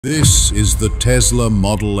This is the Tesla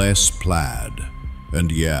Model S Plaid.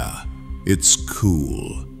 And yeah, it's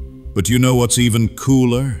cool. But you know what's even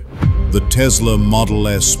cooler? The Tesla Model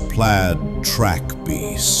S Plaid Track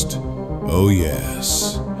Beast. Oh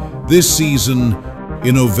yes. This season,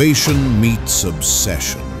 innovation meets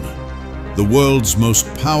obsession. The world's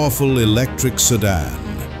most powerful electric sedan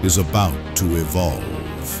is about to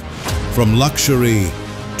evolve. From luxury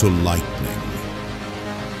to lightning.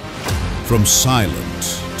 From silent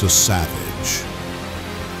to savage.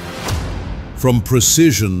 From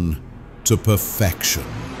precision to perfection.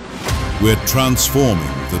 We're transforming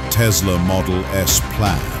the Tesla Model S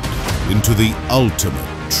Plaid into the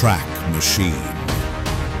ultimate track machine.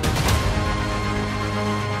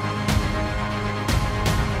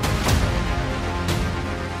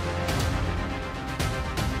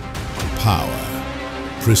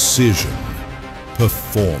 Power, precision,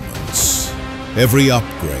 performance. Every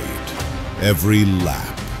upgrade, every lap.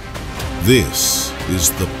 This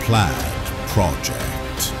is the Plaid project.